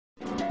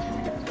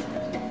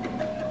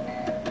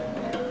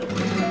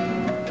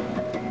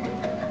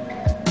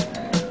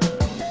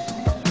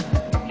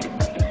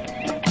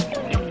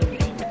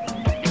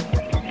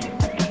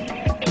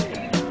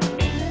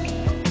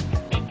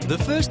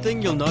first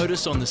thing you'll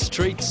notice on the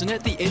streets and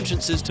at the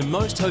entrances to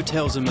most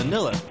hotels in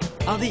Manila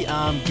are the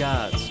armed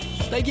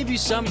guards. They give you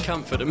some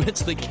comfort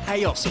amidst the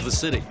chaos of the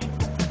city.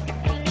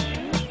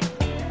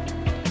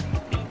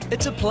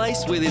 It's a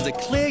place where there's a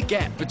clear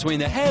gap between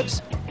the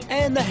haves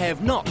and the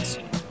have-nots.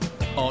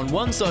 On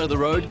one side of the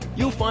road,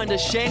 you'll find a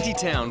shanty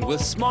town with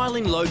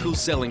smiling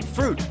locals selling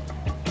fruit,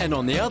 and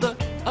on the other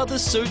are the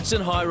suits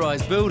and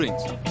high-rise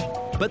buildings.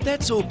 But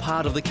that's all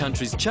part of the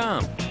country's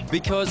charm,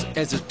 because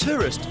as a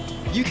tourist,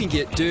 you can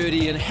get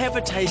dirty and have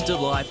a taste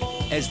of life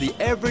as the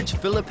average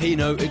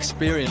Filipino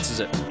experiences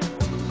it.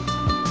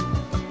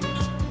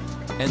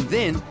 And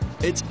then,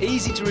 it's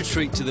easy to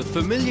retreat to the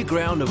familiar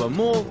ground of a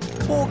mall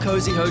or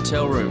cosy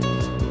hotel room.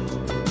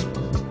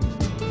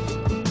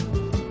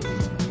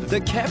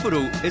 The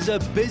capital is a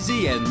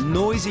busy and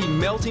noisy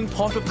melting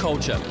pot of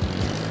culture.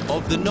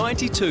 Of the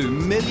 92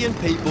 million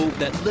people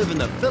that live in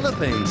the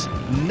Philippines,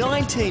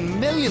 19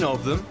 million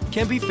of them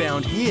can be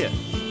found here,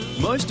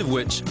 most of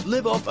which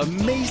live off a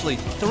measly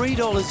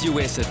 $3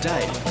 US a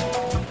day.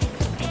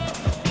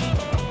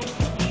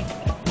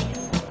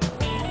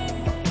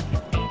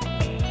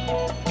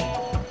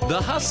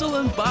 The hustle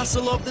and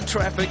bustle of the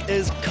traffic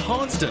is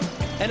constant,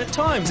 and at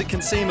times it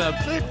can seem a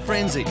bit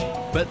frenzied,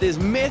 but there's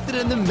method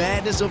in the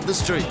madness of the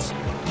streets.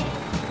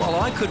 While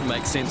I couldn't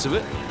make sense of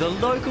it, the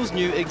locals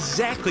knew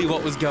exactly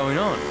what was going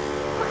on.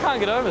 I can't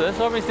get over this.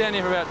 I've been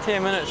standing here for about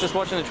 10 minutes just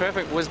watching the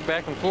traffic whisk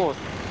back and forth.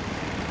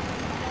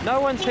 No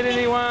one's hit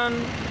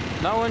anyone,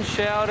 no one's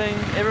shouting,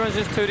 everyone's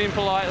just tooting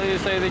politely to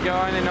say they're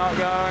going, they're not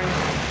going.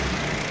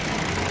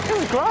 It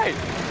was great.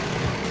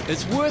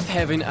 It's worth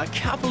having a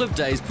couple of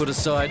days put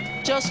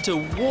aside just to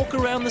walk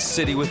around the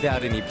city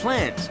without any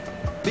plans,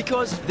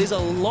 because there's a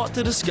lot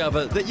to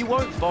discover that you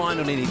won't find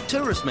on any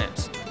tourist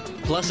maps.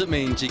 Plus it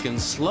means you can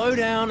slow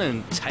down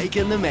and take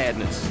in the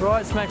madness.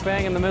 Right smack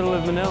bang in the middle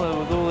of Manila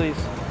with all these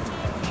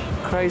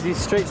crazy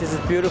streets, there's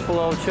this beautiful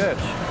old church.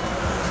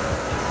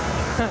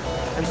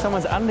 And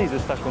someone's undies are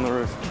stuck on the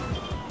roof.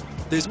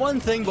 There's one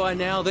thing by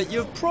now that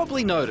you've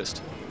probably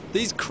noticed.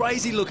 These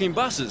crazy looking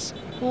buses.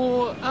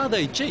 Or are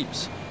they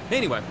jeeps?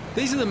 Anyway,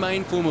 these are the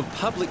main form of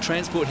public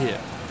transport here,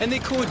 and they're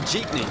called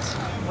jeepneys.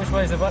 Which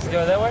way does the bus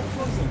go? That way?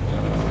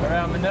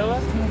 Around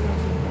Manila?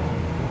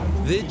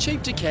 They're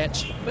cheap to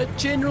catch, but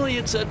generally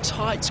it's a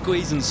tight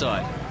squeeze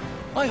inside.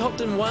 I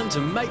hopped in one to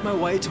make my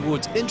way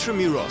towards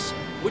Intramuros,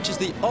 which is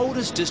the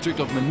oldest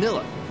district of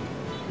Manila.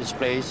 This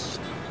place,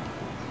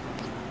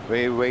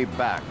 way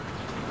back,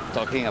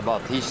 talking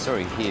about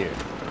history here.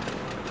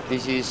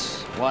 This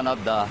is one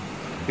of the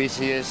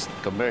busiest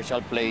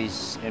commercial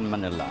places in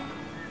Manila.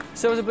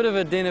 So it was a bit of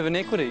a den of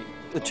inequity.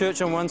 The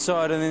church on one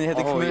side and then you had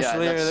the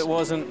commercial area that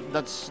wasn't...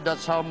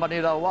 That's how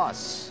Manila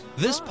was.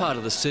 This part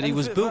of the city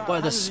was built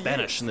by the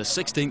Spanish in the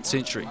 16th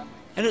century,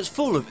 and it's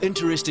full of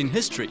interesting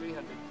history.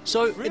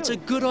 So it's a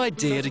good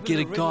idea to get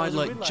a guide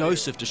like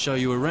Joseph to show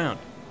you around.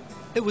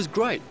 It was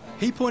great.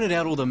 He pointed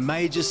out all the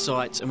major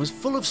sites and was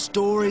full of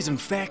stories and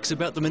facts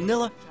about the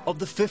Manila of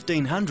the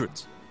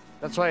 1500s.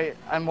 That's why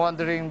I'm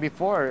wondering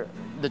before,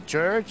 the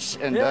church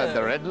and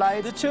the red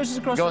light. The church is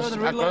across the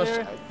red light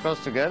area.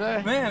 Across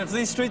together. Man, if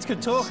these streets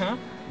could talk, huh?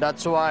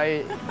 That's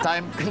why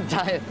time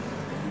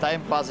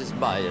passes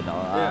by, you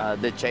know.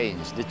 They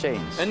change.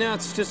 And now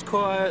it's just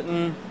quiet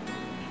and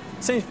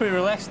seems pretty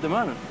relaxed at the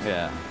moment.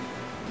 Yeah.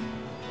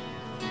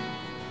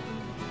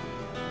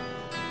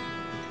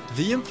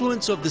 The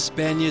influence of the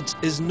Spaniards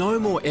is no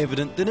more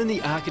evident than in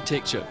the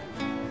architecture.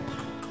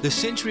 The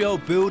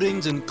century-old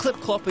buildings and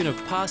clip-clopping of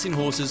passing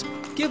horses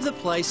give the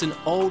place an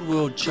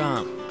old-world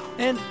charm.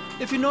 And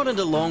if you're not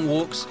into long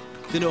walks,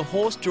 then a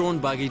horse-drawn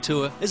buggy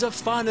tour is a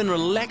fun and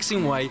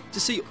relaxing way to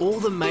see all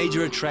the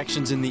major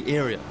attractions in the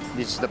area.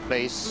 This is the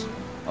place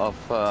of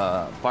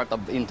part of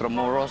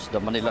Intramuros, the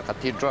Manila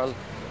Cathedral.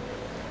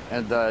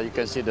 And you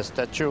can see the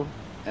statue.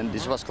 And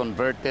this was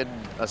converted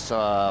as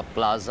a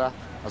plaza,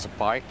 as a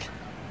park.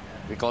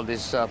 We call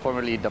this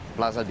formerly the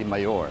Plaza de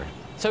Mayor.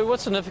 So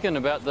what's significant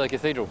about the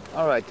cathedral?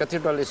 All right,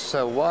 cathedral is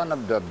one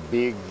of the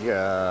big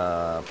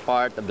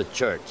part of the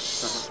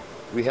church.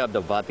 We have the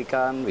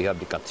Vatican, we have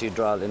the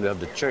cathedral, and we have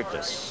the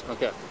churches.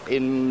 Okay.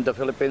 In the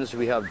Philippines,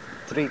 we have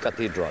 3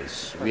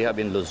 cathedrals. We have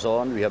in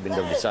Luzon, we have in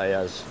the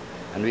Visayas,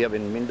 and we have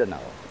in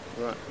Mindanao.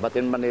 Right. But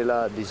in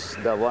Manila, this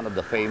is one of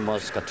the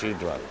famous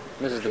cathedral.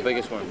 This is the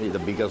biggest one? The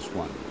biggest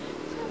one,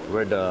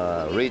 where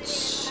the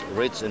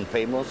rich and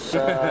famous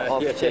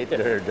officiate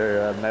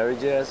their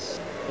marriages.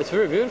 It's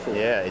very beautiful.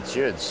 Yeah, it's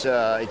huge.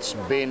 It's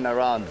been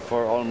around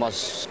for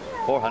almost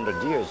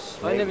 400 years.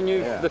 I never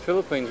knew the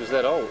Philippines was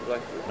that old.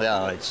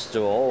 Yeah, it's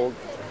too old,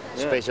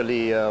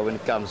 especially when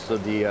it comes to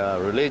the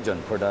religion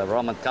for the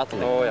Roman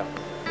Catholic. Oh, yeah.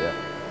 Yeah.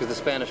 Because the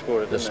Spanish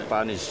brought it, the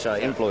Spanish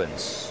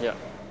influence. Yeah.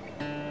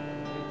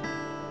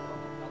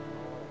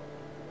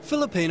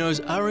 Filipinos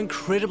are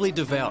incredibly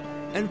devout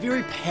and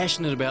very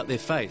passionate about their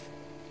faith.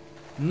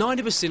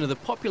 90% of the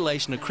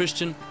population are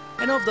Christian,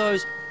 and of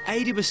those,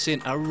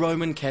 80% are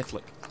Roman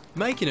Catholic,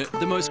 making it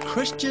the most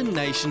Christian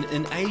nation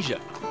in Asia.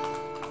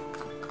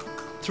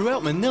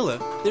 Throughout Manila,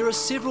 there are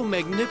several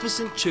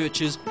magnificent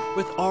churches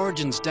with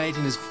origins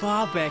dating as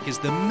far back as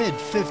the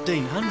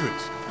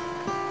mid-1500s.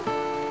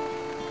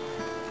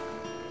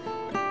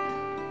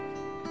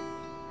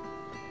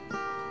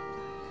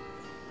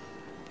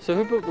 So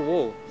who built the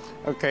wall?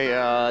 Okay,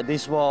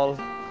 this wall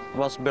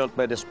was built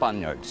by the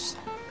Spaniards.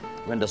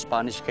 When the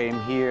Spanish came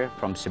here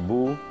from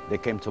Cebu, they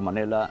came to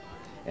Manila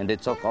and they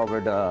took over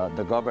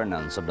the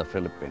governance of the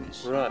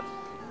Philippines. Right.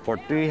 For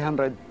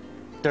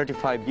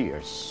 335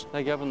 years.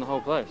 They governed the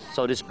whole place.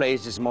 So this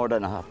place is more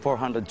than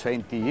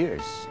 420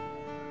 years.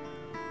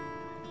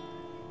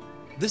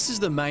 This is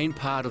the main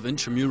part of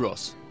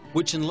Intramuros,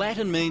 which in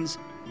Latin means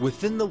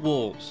within the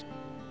walls.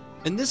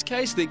 In this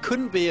case, there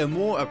couldn't be a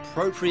more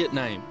appropriate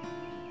name,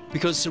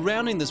 because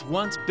surrounding this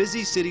once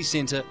busy city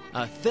centre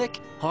are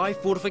thick, high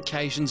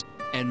fortifications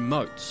and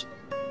moats.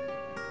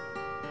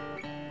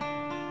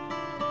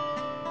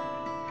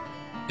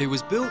 It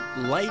was built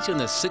late in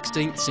the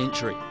 16th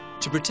century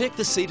to protect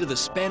the seat of the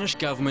Spanish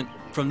government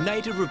from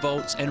native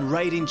revolts and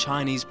raiding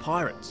Chinese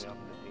pirates.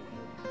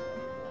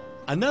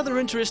 Another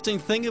interesting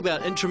thing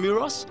about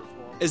Intramuros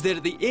is that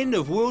at the end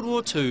of World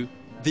War II,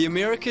 the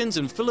Americans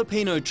and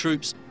Filipino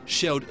troops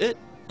shelled it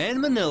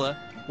and Manila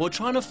while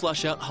trying to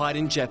flush out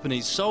hiding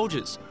Japanese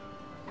soldiers.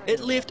 It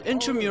left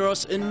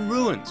Intramuros in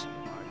ruins.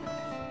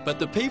 But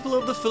the people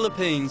of the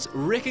Philippines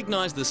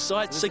recognized the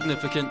site's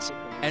significance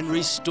and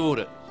restored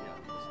it.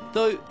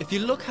 Though, if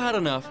you look hard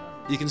enough,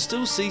 you can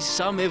still see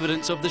some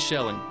evidence of the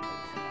shelling.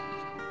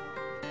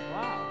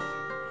 Wow,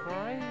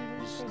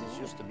 crazy. This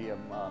used to be a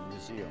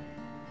museum,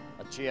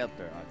 a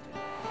theater actually.